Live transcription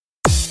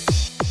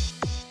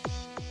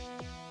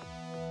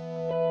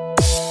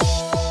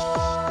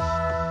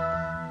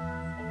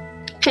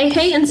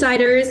Hey,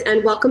 insiders,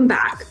 and welcome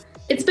back.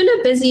 It's been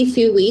a busy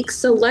few weeks,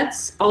 so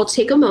let's all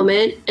take a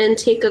moment and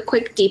take a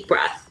quick deep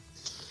breath.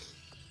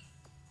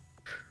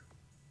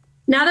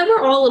 Now that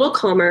we're all a little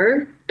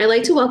calmer, I'd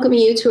like to welcome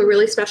you to a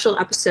really special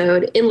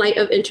episode in light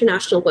of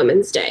International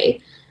Women's Day.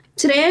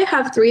 Today, I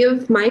have three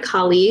of my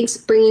colleagues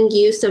bringing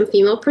you some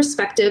female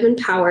perspective and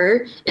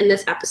power in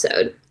this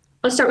episode.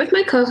 I'll start with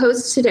my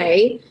co-host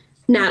today,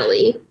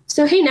 Natalie.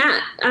 So, hey,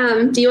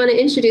 Nat, do you want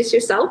to introduce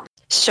yourself?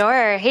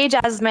 Sure. Hey,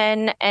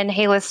 Jasmine, and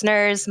hey,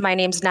 listeners. My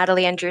name's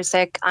Natalie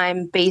Andrusik.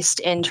 I'm based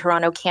in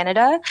Toronto,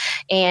 Canada,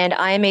 and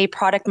I'm a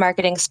product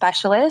marketing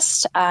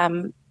specialist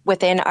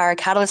within our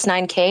Catalyst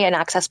 9K and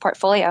Access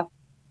portfolio.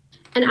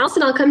 And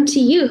Alison, I'll come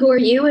to you. Who are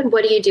you and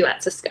what do you do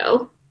at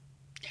Cisco?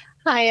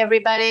 Hi,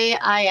 everybody.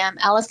 I am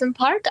Alison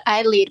Park.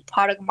 I lead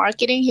product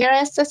marketing here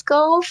at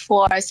Cisco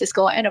for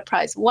Cisco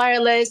Enterprise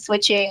Wireless,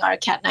 switching our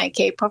Cat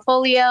 9K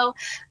portfolio,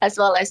 as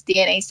well as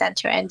DNA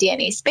Center and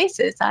DNA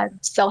Spaces. I'm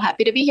so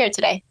happy to be here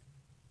today.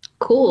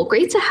 Cool.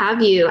 Great to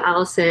have you,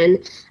 Alison.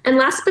 And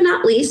last but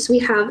not least, we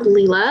have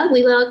Leela.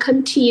 Leela, I'll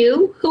come to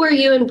you. Who are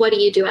you and what do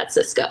you do at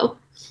Cisco?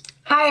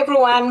 Hi,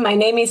 everyone. My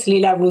name is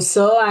Leela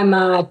Rousseau. I'm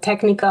a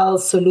technical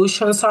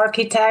solutions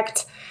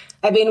architect.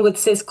 I've been with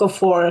Cisco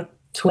for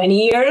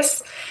 20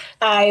 years.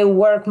 I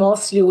work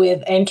mostly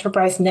with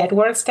enterprise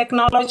networks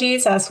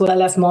technologies as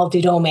well as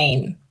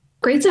multi-domain.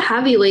 Great to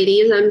have you,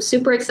 ladies. I'm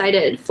super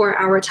excited for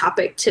our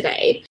topic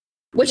today,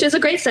 which is a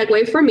great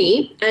segue for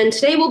me. And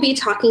today we'll be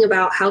talking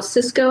about how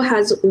Cisco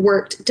has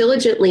worked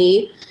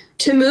diligently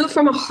to move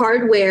from a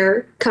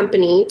hardware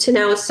company to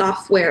now a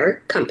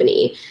software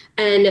company,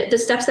 and the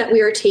steps that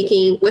we are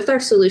taking with our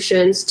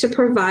solutions to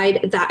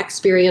provide that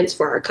experience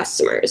for our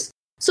customers.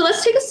 So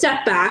let's take a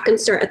step back and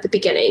start at the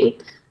beginning.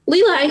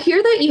 Leela, I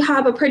hear that you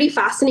have a pretty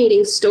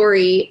fascinating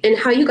story in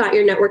how you got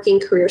your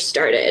networking career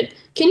started.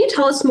 Can you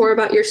tell us more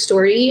about your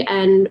story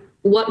and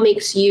what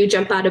makes you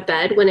jump out of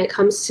bed when it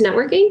comes to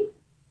networking?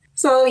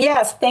 So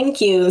yes, thank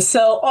you.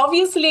 So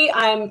obviously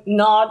I'm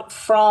not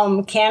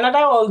from Canada,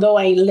 although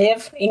I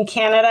live in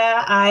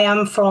Canada. I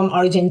am from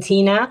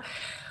Argentina.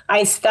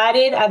 I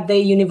studied at the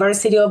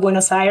University of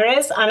Buenos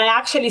Aires, and I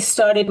actually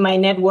started my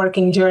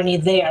networking journey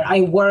there.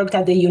 I worked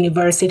at the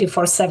university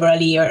for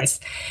several years.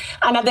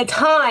 And at the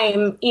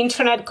time,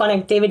 internet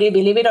connectivity,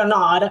 believe it or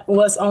not,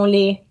 was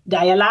only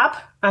dial-up.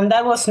 And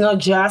that was not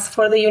just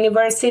for the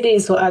university,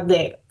 so at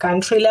the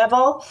country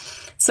level.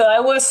 So I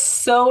was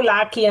so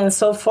lucky and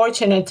so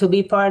fortunate to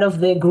be part of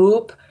the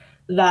group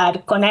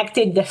that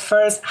connected the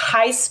first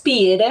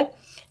high-speed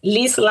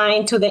lease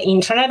line to the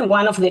internet,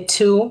 one of the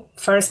two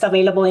first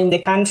available in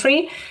the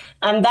country.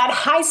 And that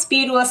high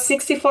speed was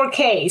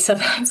 64K. So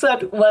that's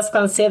what was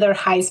considered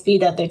high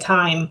speed at the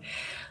time.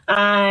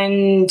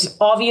 And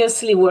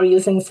obviously we're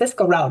using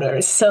Cisco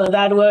routers. So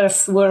that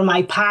was where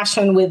my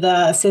passion with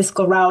the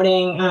Cisco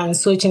routing and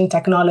switching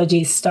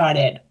technology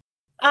started.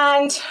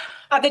 And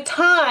at the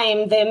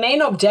time, the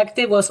main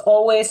objective was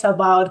always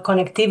about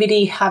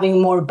connectivity,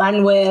 having more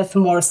bandwidth,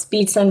 more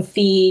speeds and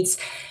feeds.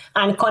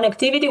 And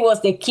connectivity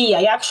was the key.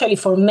 I actually,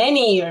 for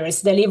many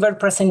years, delivered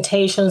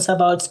presentations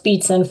about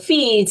speeds and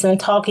feeds and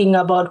talking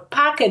about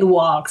packet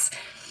walks.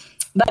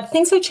 But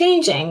things are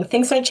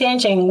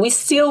changing. We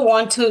still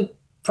want to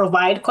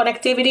provide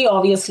connectivity.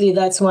 Obviously,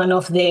 that's one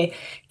of the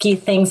key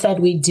things that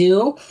we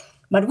do.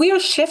 But we are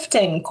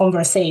shifting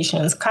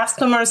conversations.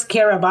 Customers'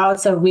 care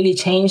abouts are really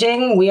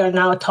changing. We are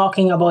now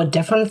talking about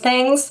different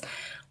things.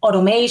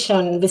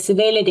 Automation,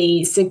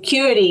 visibility,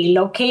 security,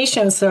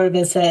 location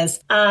services.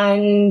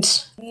 And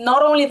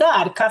not only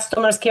that,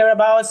 customers' care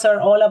abouts are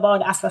all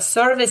about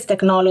as-a-service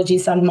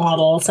technologies and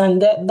models.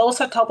 And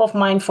those are top of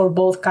mind for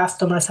both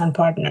customers and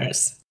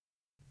partners.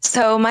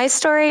 So my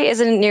story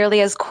isn't nearly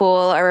as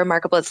cool or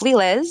remarkable as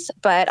Leela's,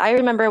 but I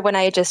remember when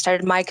I just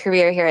started my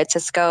career here at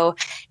Cisco,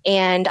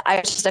 and I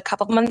was just a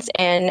couple of months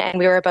in, and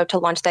we were about to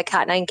launch the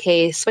Cat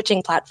 9K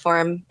switching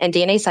platform and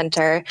DNA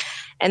Center.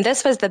 And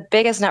this was the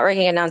biggest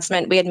networking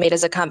announcement we had made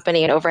as a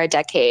company in over a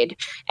decade,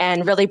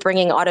 and really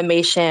bringing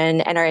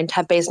automation and our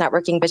intent-based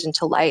networking vision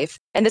to life.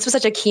 And this was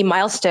such a key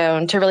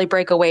milestone to really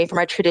break away from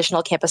our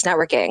traditional campus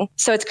networking.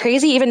 So it's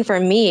crazy even for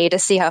me to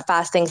see how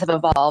fast things have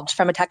evolved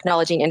from a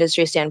technology and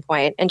industry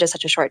standpoint in just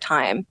such a short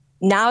time.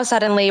 Now,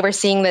 suddenly, we're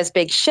seeing this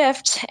big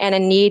shift and a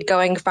need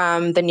going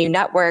from the new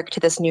network to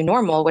this new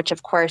normal, which,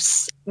 of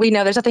course, we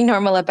know there's nothing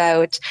normal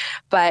about,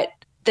 but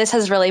this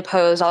has really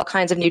posed all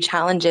kinds of new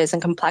challenges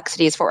and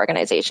complexities for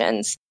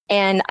organizations.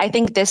 And I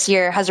think this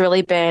year has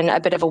really been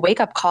a bit of a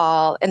wake-up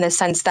call in the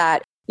sense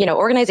that,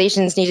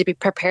 organizations need to be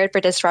prepared for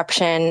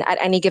disruption at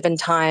any given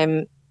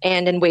time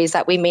and in ways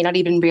that we may not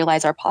even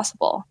realize are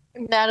possible.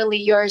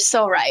 Natalie, you're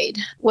so right.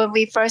 When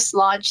we first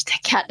launched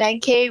Cat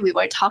 9K, we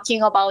were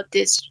talking about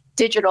this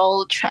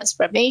digital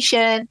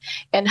transformation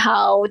and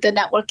how the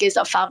network is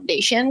a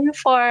foundation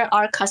for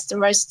our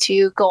customers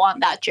to go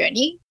on that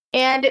journey.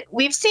 And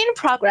we've seen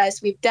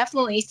progress. We've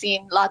definitely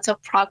seen lots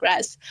of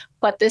progress.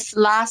 But this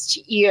last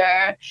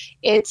year,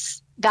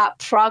 it's that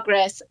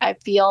progress, I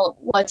feel,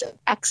 was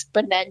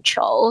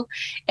exponential.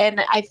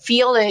 And I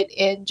feel it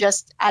in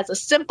just as a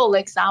simple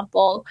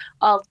example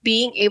of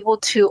being able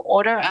to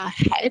order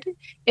ahead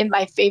in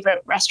my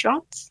favorite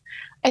restaurants.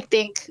 I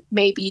think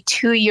maybe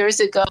 2 years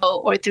ago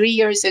or 3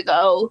 years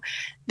ago,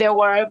 there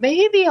were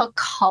maybe a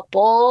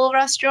couple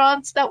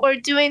restaurants that were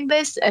doing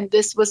this, and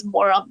this was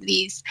more of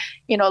these,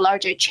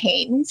 larger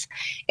chains.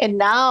 And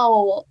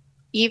now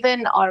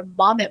even our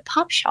mom and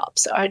pop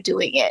shops are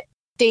doing it.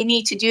 They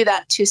need to do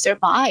that to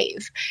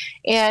survive.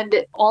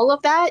 And all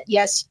of that,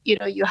 yes,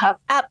 you have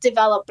app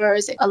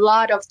developers, a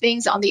lot of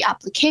things on the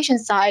application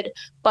side,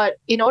 but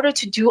in order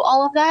to do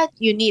all of that,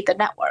 you need the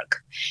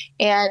network.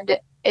 And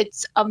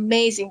it's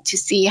amazing to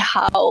see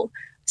how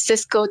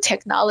Cisco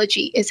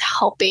technology is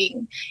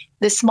helping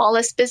the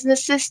smallest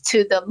businesses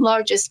to the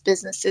largest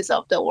businesses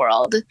of the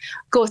world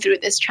go through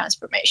this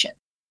transformation.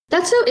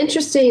 That's so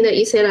interesting that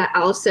you say that,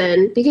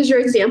 Allison, because your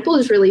example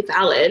is really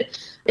valid.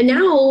 And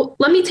now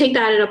let me take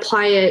that and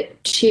apply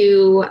it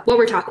to what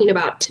we're talking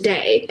about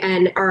today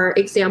and our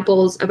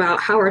examples about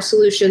how our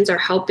solutions are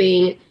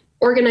helping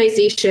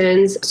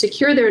organizations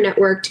secure their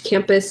networked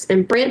campus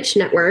and branch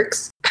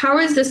networks. How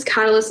is this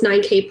Catalyst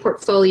 9K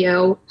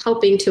portfolio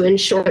helping to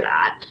ensure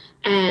that?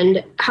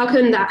 And how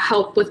can that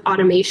help with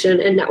automation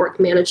and network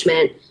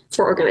management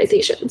for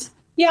organizations?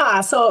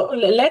 Yeah, so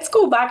let's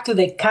go back to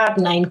the Cat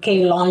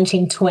 9K launch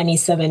in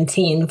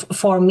 2017.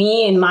 For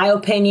me, in my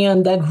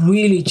opinion, that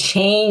really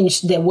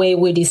changed the way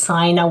we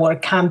design our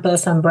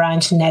campus and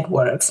branch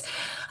networks.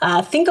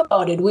 Think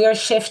about it. We are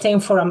shifting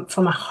from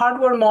a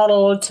hardware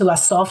model to a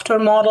software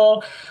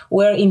model.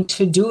 We're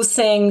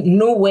introducing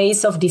new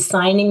ways of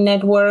designing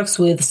networks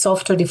with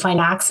software-defined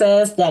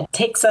access that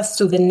takes us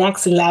to the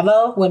next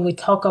level when we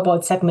talk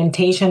about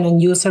segmentation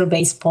and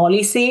user-based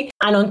policy.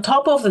 And on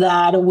top of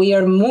that, we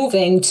are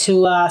moving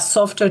to a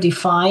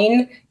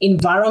software-defined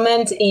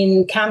environment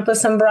in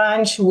campus and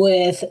branch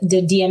with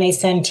the DNA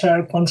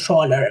Center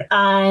controller.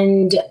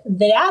 And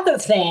the other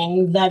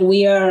thing that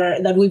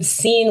we've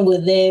seen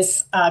with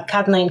this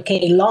Cat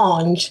 9K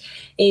launch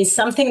is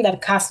something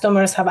that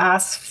customers have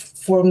asked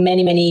for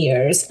many, many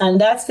years, and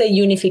that's the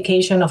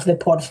unification of the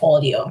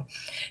portfolio.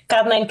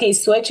 Cat 9K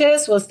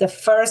switches was the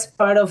first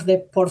part of the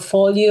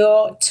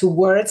portfolio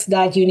towards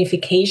that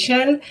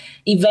unification.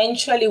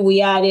 Eventually,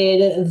 we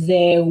added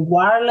the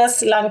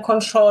wireless LAN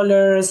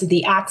controllers,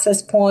 the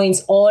access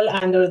points, all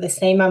under the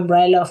same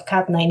umbrella of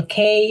Cat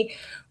 9K.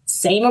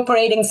 Same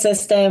operating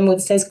system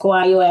with Cisco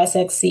iOS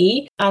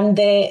XE, and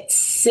the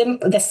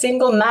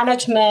single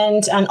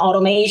management and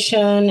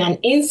automation and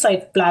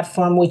insight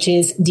platform, which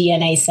is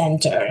DNA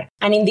Center.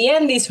 And in the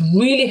end, this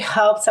really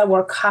helps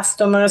our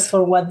customers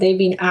for what they've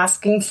been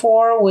asking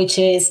for, which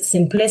is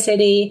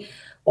simplicity,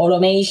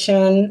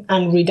 automation,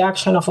 and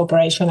reduction of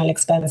operational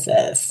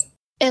expenses.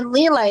 And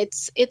Leela,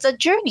 it's a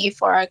journey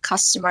for our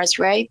customers,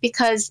 right?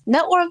 Because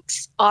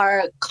networks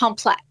are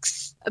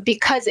complex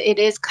because it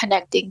is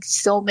connecting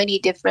so many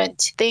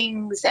different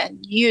things and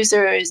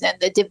users and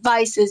the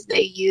devices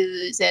they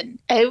use, and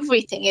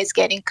everything is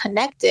getting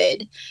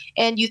connected.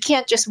 And you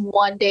can't just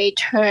one day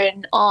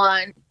turn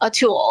on a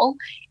tool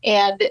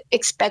and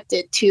expect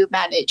it to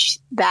manage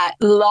that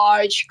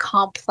large,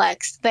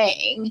 complex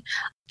thing.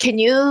 Can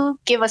you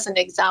give us an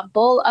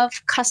example of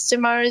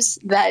customers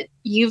that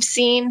you've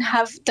seen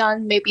have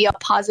done maybe a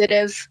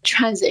positive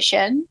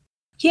transition?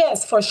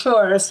 Yes, for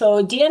sure.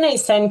 So DNA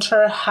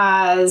Center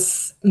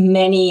has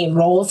many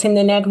roles in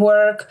the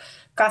network.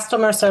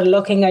 Customers are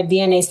looking at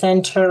DNA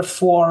Center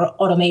for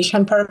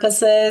automation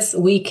purposes.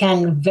 We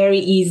can very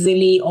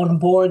easily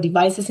onboard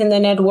devices in the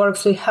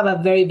networks. We have a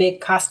very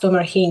big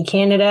customer here in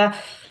Canada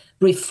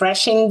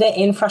refreshing the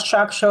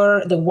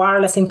infrastructure, the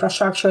wireless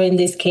infrastructure in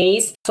this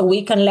case. So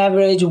we can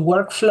leverage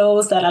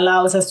workflows that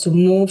allows us to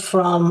move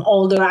from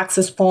older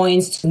access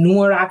points to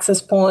newer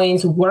access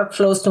points,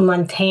 workflows to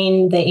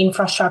maintain the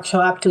infrastructure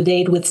up to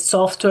date with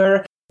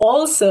software.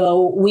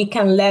 Also, we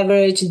can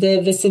leverage the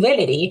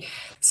visibility.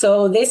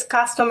 So this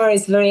customer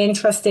is very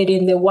interested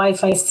in the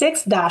Wi-Fi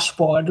 6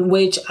 dashboard,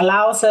 which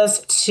allows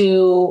us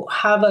to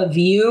have a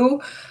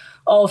view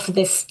of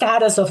the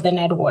status of the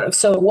network.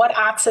 So what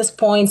access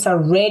points are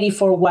ready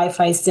for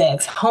Wi-Fi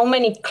 6? How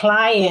many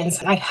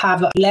clients I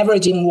have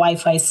leveraging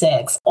Wi-Fi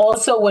 6?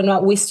 Also,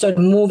 when we start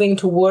moving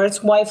towards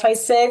Wi-Fi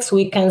 6,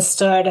 we can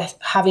start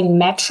having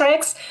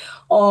metrics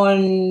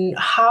on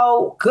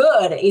how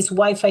good is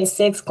Wi-Fi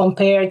 6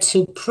 compared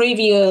to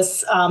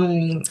previous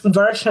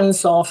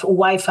versions of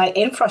Wi-Fi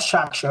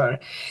infrastructure.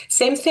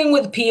 Same thing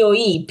with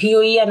PoE.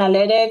 PoE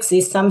analytics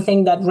is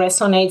something that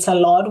resonates a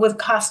lot with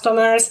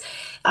customers.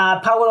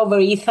 Power over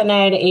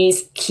Ethernet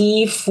is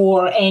key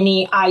for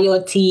any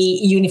IoT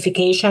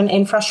unification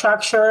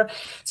infrastructure.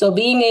 So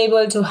being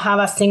able to have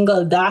a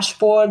single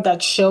dashboard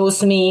that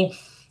shows me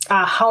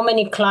how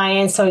many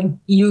clients are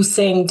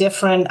using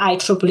different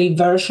IEEE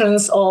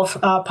versions of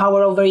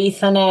Power over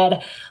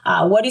Ethernet?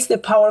 What is the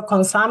power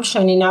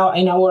consumption in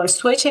our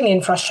switching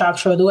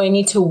infrastructure? Do I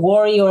need to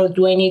worry or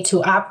do I need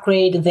to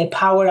upgrade the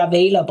power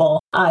available?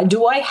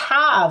 Do I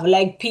have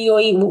like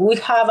PoE? We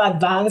have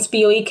advanced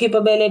PoE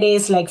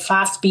capabilities like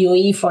fast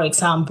PoE, for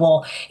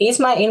example. Is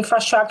my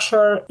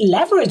infrastructure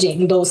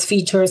leveraging those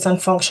features and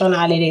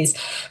functionalities?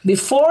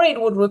 Before,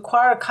 it would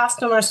require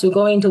customers to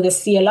go into the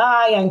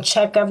CLI and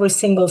check every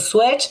single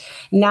switch.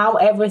 Now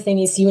everything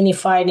is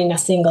unified in a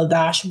single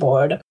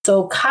dashboard.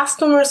 So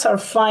customers are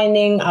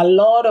finding a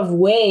lot of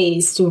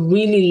ways to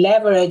really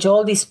leverage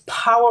all this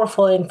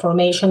powerful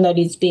information that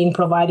is being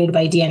provided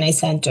by DNA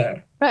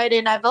Center. Right.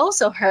 And I've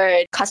also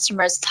heard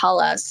customers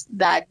tell us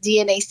that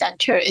DNA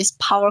Center is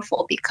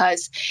powerful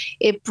because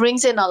it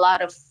brings in a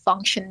lot of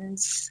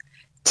functions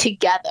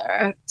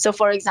together. So,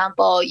 for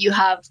example, you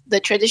have the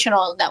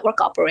traditional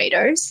network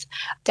operators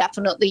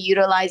definitely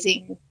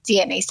utilizing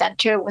DNA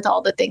Center with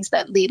all the things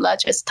that Leela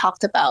just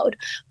talked about.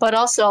 But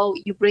also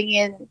you bring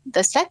in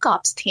the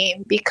SecOps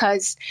team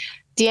because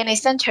DNA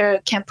Center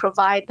can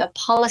provide the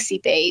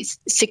policy-based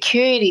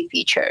security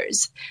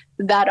features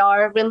that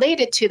are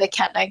related to the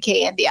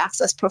Cat9K and the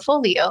Access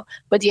portfolio,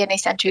 but DNA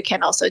Center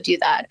can also do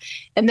that.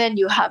 And then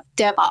you have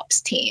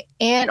DevOps team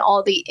and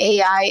all the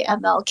AI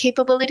ML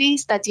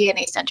capabilities that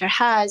DNA Center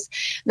has.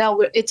 Now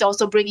it's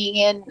also bringing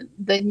in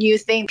the new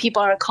thing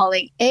people are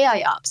calling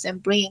AI Ops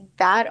and bringing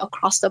that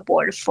across the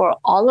board for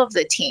all of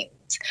the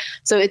teams.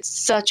 So it's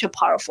such a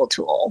powerful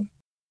tool.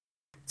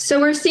 So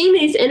we're seeing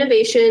these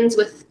innovations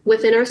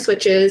within our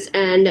switches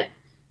and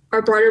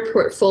our broader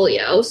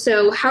portfolio.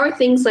 So how are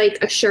things like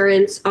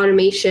assurance,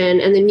 automation,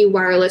 and the new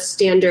wireless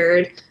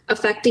standard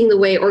affecting the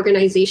way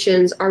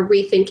organizations are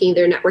rethinking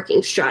their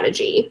networking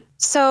strategy?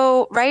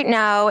 So right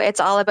now, it's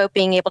all about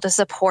being able to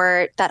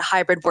support that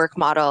hybrid work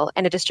model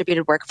and a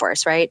distributed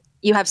workforce, right?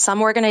 You have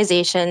some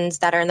organizations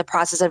that are in the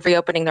process of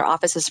reopening their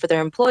offices for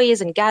their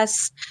employees and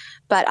guests,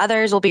 but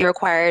others will be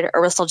required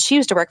or will still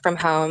choose to work from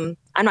home.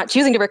 I'm not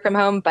choosing to work from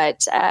home,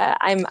 but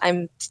I'm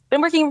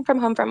been working from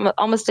home for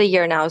almost a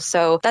year now.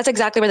 So that's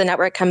exactly where the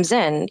network comes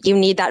in. You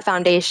need that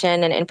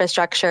foundation and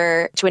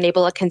infrastructure to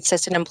enable a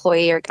consistent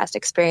employee or guest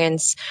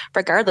experience,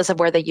 regardless of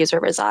where the user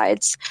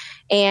resides.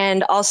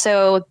 And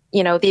also,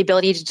 the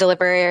ability to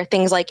deliver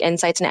things like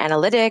insights and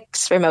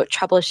analytics, remote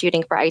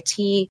troubleshooting for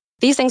IT.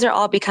 These things are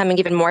all becoming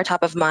even more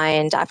top of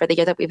mind after the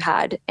year that we've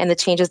had and the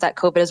changes that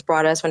COVID has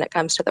brought us when it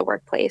comes to the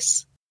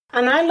workplace.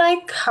 And I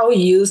like how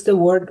you use the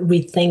word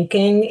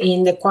rethinking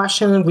in the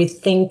question,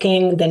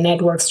 rethinking the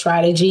network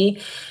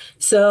strategy.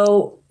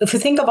 So if you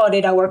think about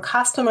it, our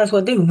customers,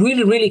 what they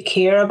really, really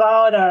care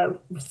about are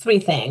three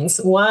things.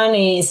 One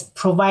is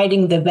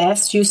providing the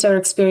best user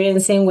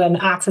experience when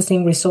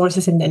accessing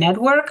resources in the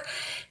network,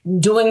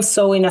 doing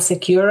so in a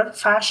secure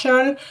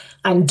fashion,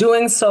 and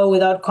doing so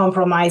without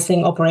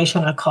compromising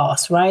operational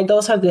costs, right?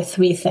 Those are the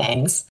three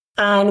things.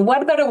 And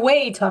what better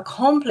way to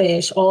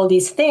accomplish all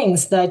these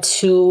things than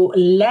to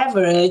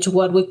leverage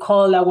what we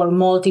call our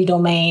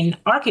multi-domain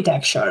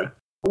architecture?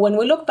 When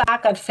we look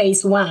back at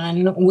phase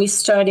one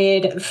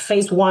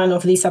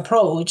of this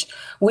approach,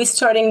 we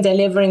started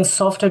delivering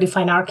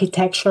software-defined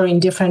architecture in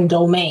different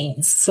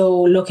domains.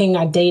 So looking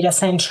at data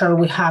center,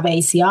 we have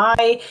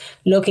ACI.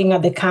 Looking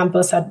at the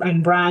campus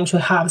and branch,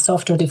 we have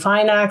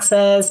software-defined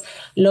access.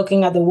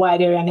 Looking at the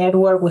wide area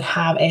network, we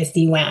have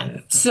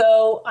SD-WAN.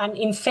 So, and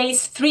in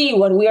phase three,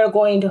 what we are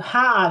going to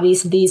have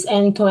is this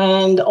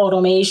end-to-end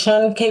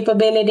automation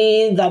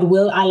capability that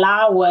will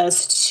allow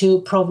us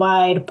to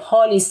provide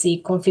policy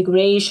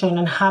configuration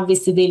and have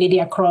visibility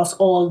across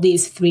all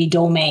these three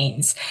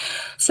domains.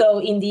 So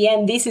in the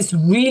end, this is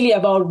really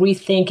about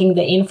rethinking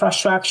the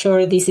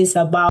infrastructure. This is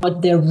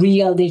about the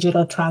real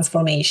digital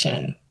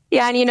transformation.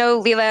 Yeah. And,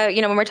 Leela,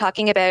 when we're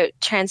talking about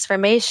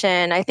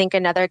transformation, I think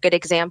another good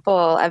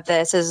example of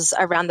this is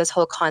around this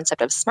whole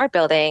concept of smart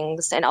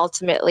buildings and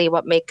ultimately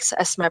what makes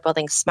a smart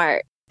building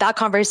smart. That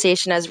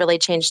conversation has really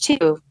changed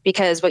too,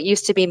 because what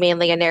used to be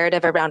mainly a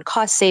narrative around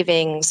cost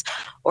savings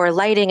or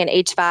lighting and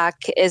HVAC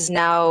is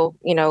now,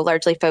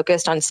 largely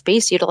focused on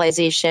space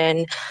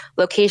utilization,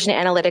 location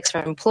analytics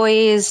for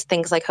employees,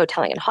 things like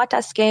hoteling and hot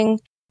desking.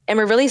 And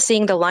we're really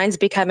seeing the lines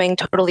becoming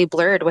totally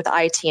blurred with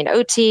IT and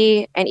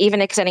OT, and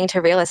even extending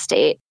to real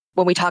estate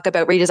when we talk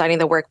about redesigning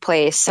the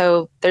workplace.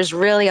 So there's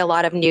really a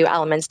lot of new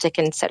elements to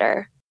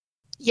consider.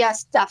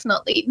 Yes,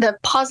 definitely. The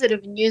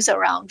positive news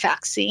around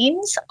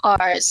vaccines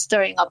are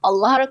stirring up a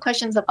lot of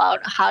questions about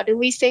how do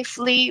we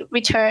safely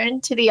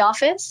return to the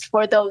office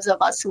for those of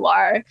us who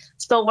are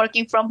still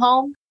working from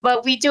home.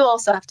 But we do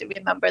also have to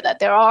remember that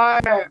there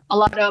are a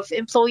lot of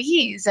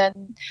employees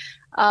and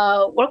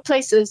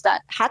workplaces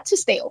that had to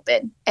stay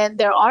open. And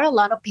there are a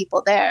lot of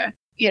people there.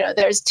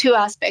 There's two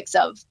aspects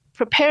of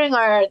preparing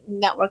our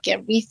network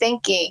and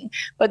rethinking,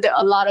 but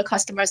a lot of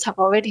customers have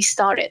already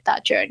started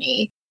that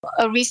journey.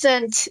 A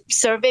recent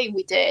survey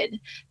we did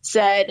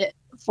said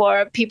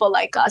for people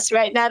like us,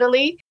 right,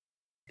 Natalie,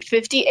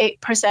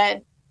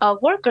 58%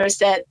 of workers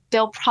said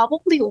they'll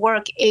probably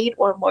work 8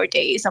 or more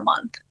days a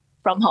month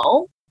from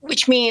home.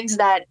 which means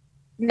that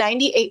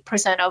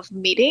 98% of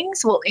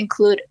meetings will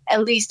include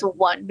at least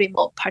one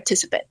remote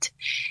participant.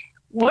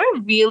 We're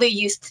really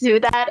used to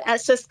that at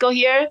Cisco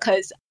here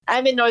because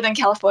I'm in Northern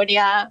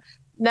California.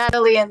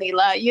 Natalie and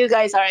Leela, you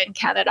guys are in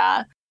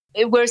Canada.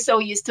 We're so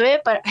used to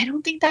it, but I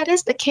don't think that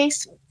is the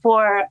case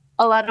for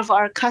a lot of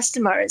our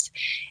customers.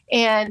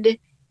 And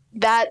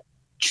that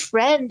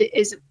trend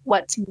is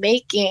what's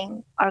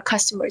making our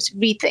customers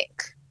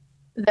rethink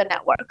the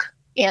network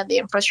and the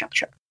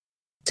infrastructure.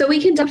 So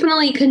we can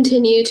definitely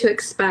continue to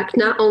expect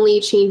not only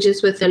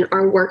changes within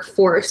our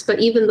workforce, but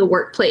even the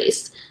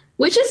workplace,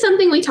 which is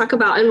something we talk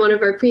about in one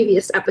of our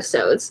previous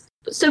episodes.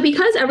 So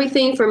because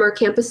everything from our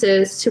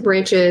campuses to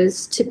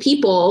branches to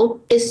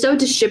people is so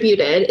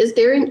distributed, is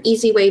there an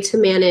easy way to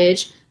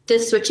manage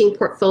this switching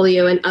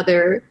portfolio and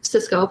other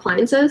Cisco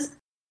appliances?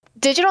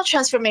 Digital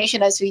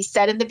transformation, as we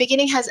said in the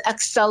beginning, has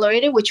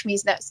accelerated, which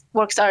means that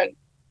works are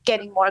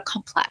getting more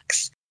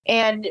complex.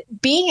 And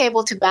being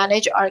able to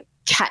manage our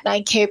Cat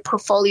 9K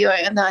portfolio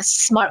in a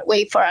smart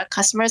way for our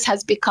customers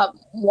has become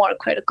more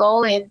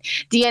critical. And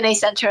DNA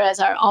Center as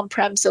our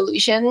on-prem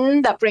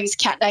solution that brings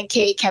Cat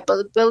 9K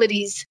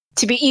capabilities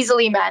to be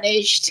easily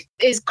managed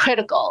is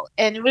critical.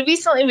 And we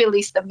recently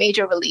released a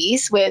major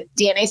release with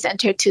DNA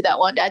Center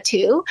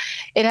 2.1.2.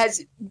 It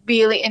has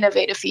really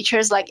innovative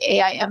features like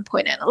AI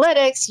endpoint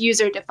analytics,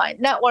 user-defined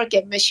network,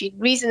 and machine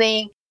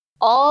reasoning.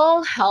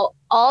 All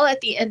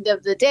at the end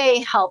of the day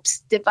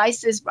helps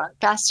devices run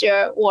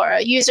faster, or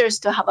users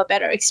to have a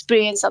better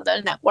experience of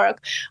the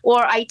network,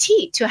 or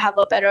IT to have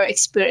a better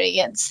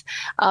experience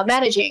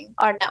managing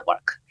our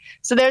network.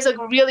 So there's a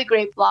really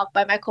great blog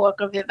by my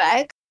coworker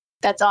Vivek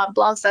that's on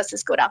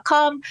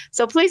blogs.cisco.com.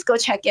 So please go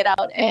check it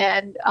out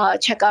and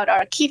check out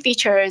our key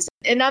features.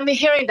 And I'm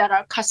hearing that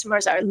our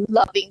customers are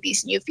loving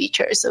these new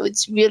features. So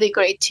it's really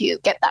great to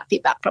get that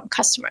feedback from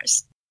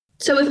customers.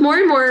 So with more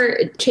and more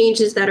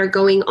changes that are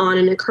going on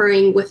and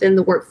occurring within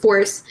the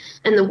workforce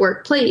and the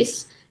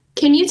workplace,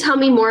 can you tell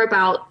me more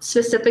about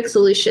specific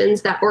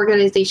solutions that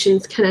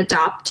organizations can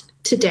adopt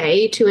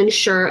today to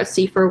ensure a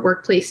safer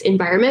workplace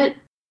environment?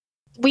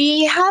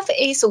 We have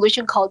a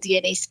solution called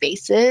DNA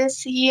Spaces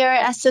here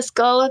at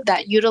Cisco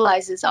that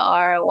utilizes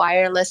our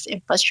wireless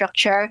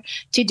infrastructure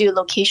to do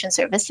location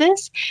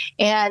services.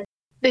 And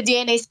the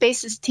DNA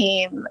Spaces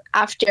team,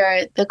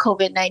 after the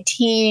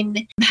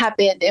COVID-19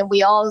 happened and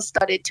we all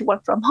started to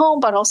work from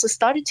home, but also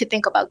started to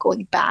think about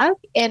going back,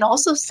 and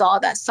also saw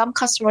that some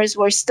customers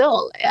were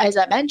still, as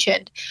I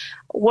mentioned,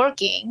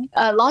 working,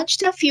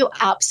 launched a few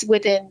apps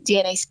within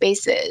DNA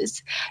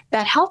Spaces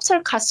that helps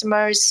our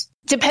customers,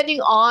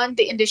 depending on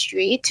the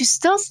industry, to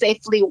still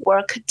safely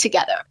work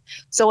together.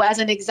 So as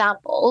an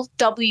example,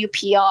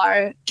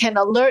 WPR can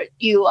alert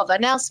you of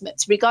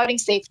announcements regarding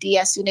safety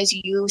as soon as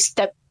you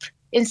step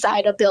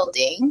inside a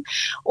building,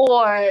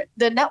 or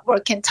the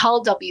network can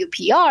tell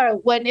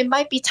WPR when it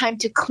might be time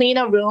to clean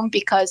a room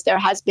because there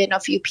has been a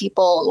few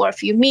people or a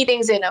few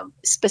meetings in a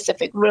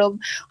specific room,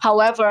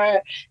 however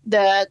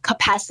the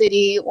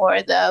capacity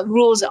or the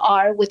rules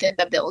are within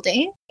the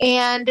building.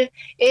 And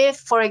if,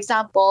 for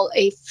example,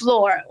 a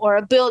floor or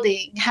a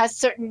building has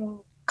certain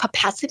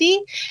capacity,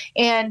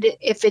 and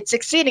if it's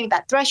exceeding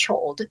that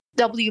threshold,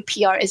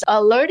 WPR is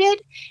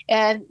alerted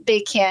and they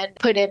can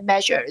put in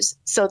measures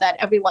so that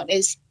everyone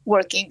is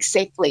working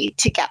safely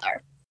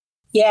together.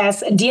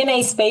 Yes,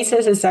 DNA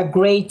Spaces is a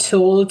great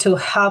tool to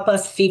help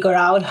us figure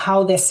out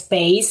how the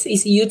space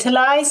is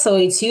utilized. So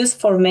it's used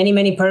for many,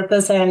 many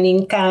purposes, and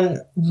it can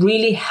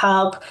really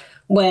help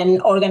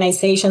when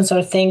organizations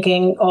are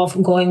thinking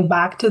of going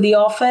back to the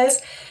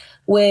office,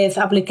 with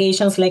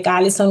applications like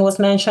Allison was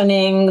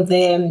mentioning,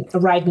 the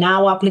Right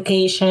Now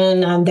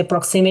application and the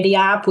Proximity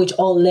app, which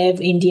all live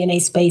in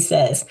DNA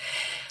Spaces.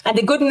 And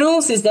the good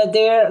news is that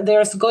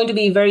there's going to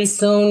be very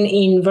soon,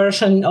 in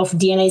version of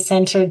DNA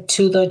Center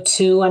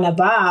 2.2 and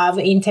above,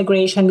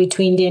 integration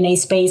between DNA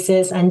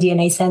Spaces and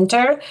DNA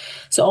Center.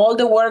 So all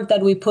the work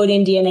that we put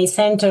in DNA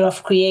Center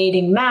of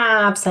creating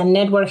maps and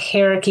network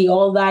hierarchy,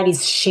 all that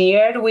is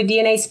shared with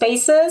DNA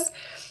Spaces.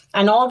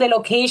 And all the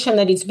location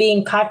that is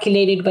being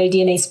calculated by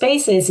DNA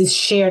Spaces is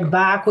shared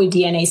back with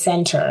DNA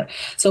Center.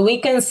 So we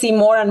can see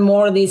more and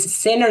more these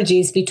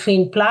synergies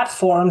between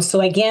platforms.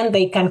 So again,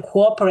 they can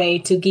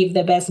cooperate to give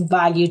the best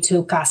value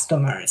to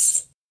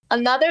customers.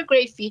 Another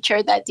great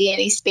feature that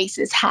DNA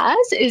Spaces has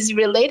is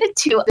related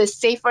to the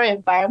safer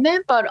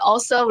environment, but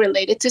also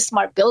related to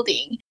smart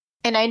building.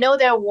 And I know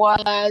there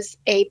was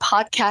a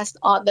podcast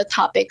on the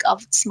topic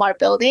of smart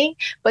building,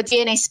 but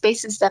DNA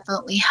Spaces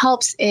definitely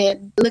helps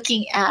in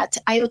looking at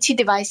IoT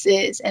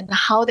devices and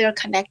how they're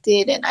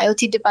connected, and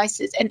IoT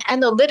devices and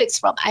analytics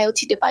from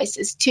IoT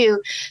devices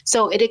too.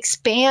 So it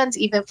expands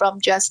even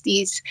from just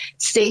these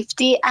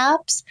safety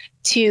apps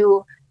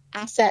to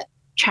asset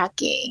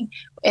tracking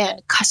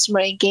and customer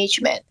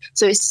engagement.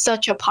 So it's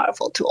such a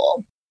powerful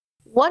tool.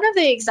 One of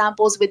the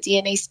examples with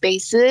DNA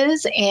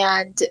Spaces,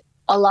 and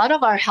a lot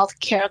of our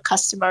healthcare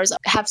customers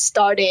have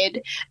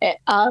started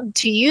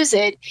to use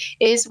it,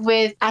 is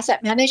with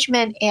asset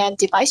management and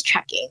device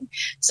tracking.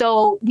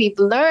 So we've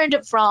learned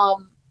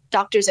from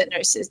doctors and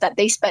nurses that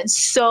they spend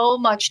so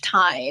much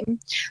time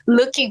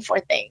looking for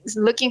things,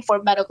 looking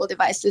for medical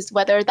devices,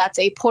 whether that's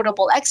a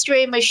portable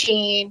x-ray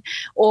machine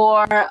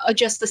or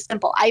just a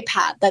simple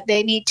iPad that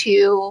they need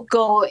to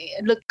go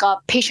look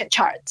up patient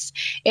charts.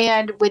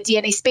 And with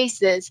DNA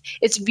Spaces,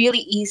 it's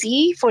really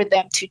easy for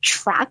them to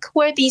track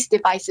where these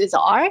devices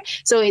are.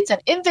 So it's an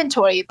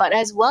inventory, but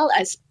as well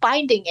as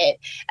finding it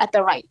at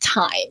the right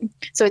time.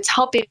 So it's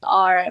helping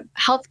our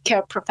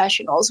healthcare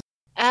professionals.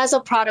 As a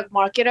product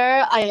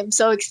marketer, I am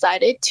so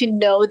excited to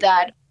know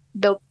that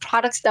the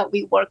products that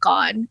we work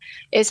on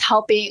is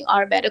helping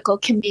our medical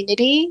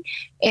community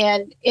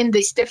and in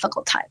these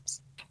difficult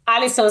times.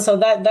 Alison, so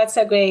that's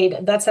a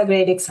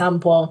great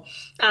example.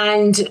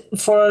 And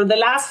for the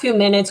last few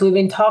minutes, we've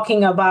been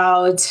talking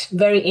about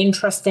very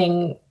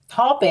interesting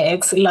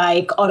topics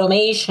like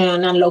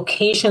automation and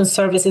location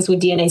services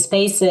with DNA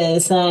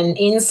Spaces and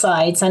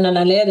insights and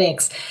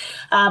analytics.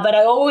 But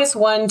I always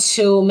want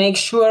to make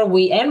sure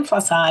we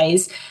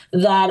emphasize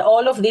that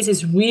all of this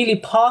is really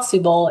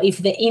possible if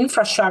the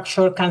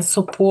infrastructure can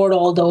support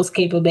all those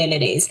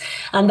capabilities.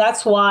 And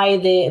that's why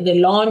the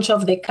launch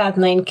of the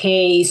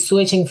Cat9K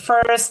switching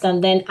first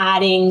and then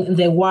adding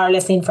the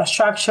wireless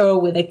infrastructure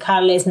with the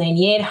Catalyst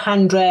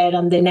 9800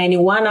 and the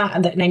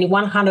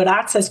 9100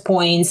 access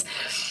points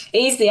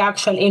is the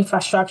actual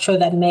infrastructure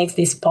that makes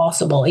this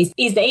possible.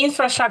 Is the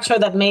infrastructure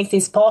that makes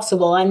this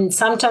possible. And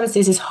sometimes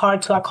this is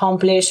hard to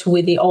accomplish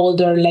with the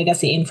older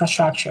legacy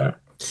infrastructure.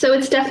 So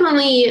it's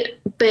definitely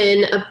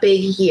been a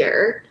big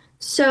year.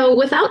 So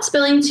without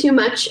spilling too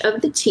much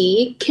of the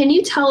tea, can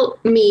you tell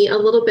me a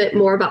little bit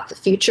more about the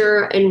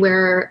future and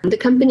where the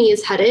company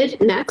is headed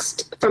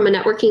next from a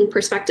networking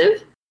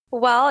perspective?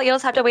 Well, you'll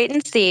just have to wait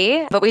and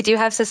see. But we do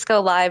have Cisco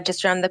Live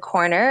just around the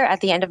corner at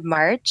the end of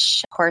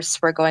March. Of course,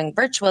 we're going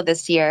virtual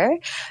this year,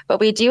 but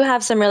we do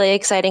have some really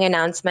exciting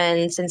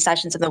announcements and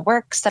sessions in the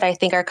works that I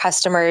think our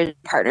customer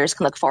partners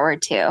can look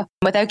forward to.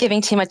 Without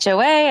giving too much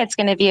away, it's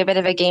going to be a bit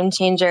of a game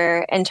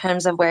changer in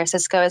terms of where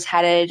Cisco is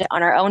headed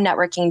on our own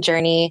networking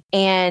journey.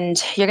 And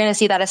you're going to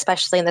see that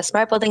especially in the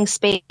smart building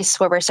space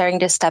where we're starting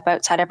to step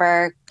outside of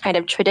our kind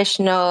of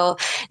traditional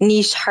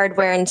niche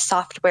hardware and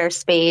software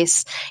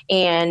space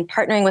and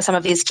partnering with some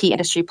of these key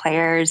industry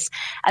players,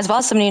 as well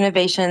as some new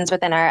innovations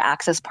within our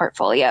access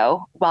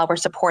portfolio while we're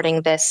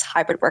supporting this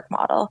hybrid work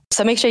model.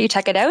 So make sure you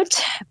check it out.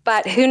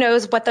 But who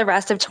knows what the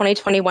rest of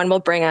 2021 will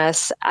bring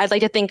us. I'd like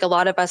to think a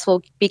lot of us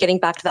will be getting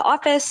back to the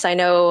office. I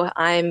know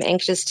I'm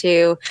anxious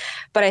to,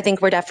 but I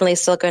think we're definitely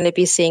still going to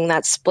be seeing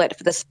that split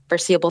for the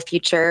foreseeable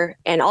future.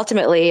 And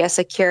ultimately, a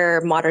secure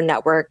modern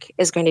network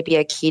is going to be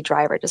a key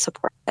driver to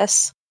support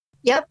this.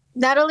 Yep,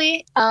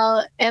 Natalie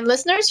and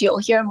listeners, you'll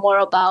hear more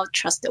about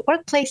trusted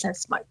workplace and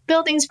smart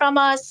buildings from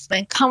us,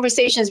 and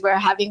conversations we're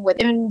having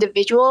with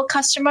individual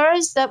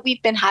customers that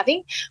we've been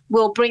having.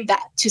 We'll bring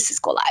that to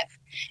Cisco Live.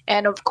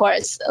 And of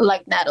course,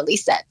 like Natalie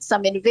said,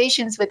 some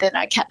innovations within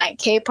our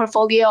Cat9K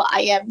portfolio.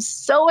 I am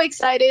so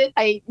excited.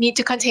 I need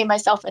to contain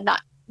myself and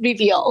not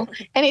reveal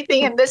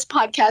anything in this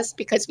podcast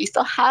because we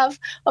still have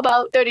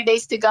about 30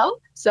 days to go.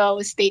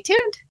 So stay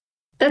tuned.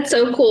 That's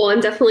so cool.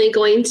 I'm definitely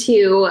going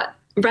to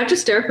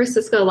register for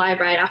Cisco Live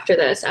right after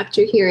this,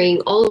 after hearing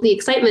all of the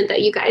excitement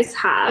that you guys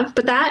have.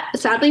 But that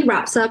sadly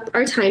wraps up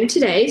our time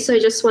today. So I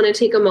just want to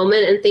take a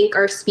moment and thank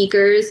our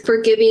speakers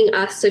for giving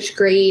us such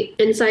great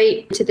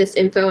insight to this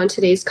info and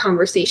today's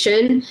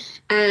conversation.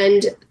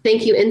 And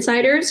thank you,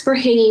 insiders, for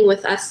hanging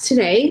with us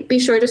today. Be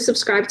sure to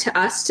subscribe to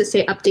us to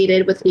stay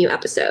updated with new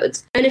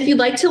episodes. And if you'd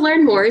like to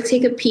learn more,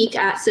 take a peek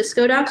at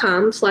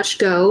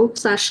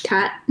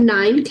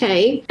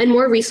cisco.com/go/cat9k, and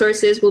more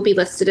resources will be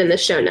listed in the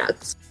show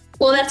notes.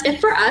 Well, that's it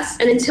for us.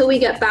 And until we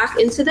get back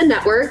into the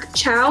network,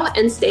 ciao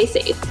and stay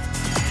safe.